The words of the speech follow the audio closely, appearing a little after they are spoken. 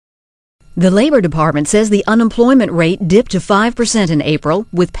The Labor Department says the unemployment rate dipped to 5% in April,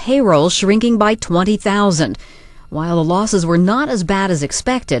 with payroll shrinking by 20,000. While the losses were not as bad as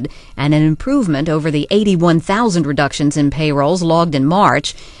expected, and an improvement over the 81,000 reductions in payrolls logged in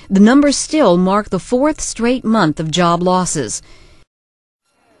March, the numbers still mark the fourth straight month of job losses.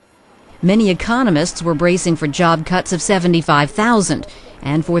 Many economists were bracing for job cuts of 75,000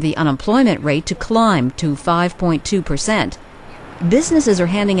 and for the unemployment rate to climb to 5.2%. Businesses are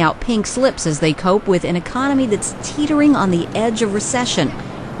handing out pink slips as they cope with an economy that's teetering on the edge of recession,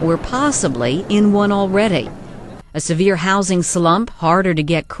 or possibly in one already. A severe housing slump, harder to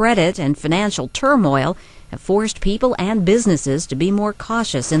get credit, and financial turmoil have forced people and businesses to be more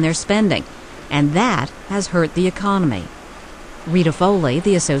cautious in their spending, and that has hurt the economy. Rita Foley,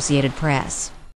 The Associated Press.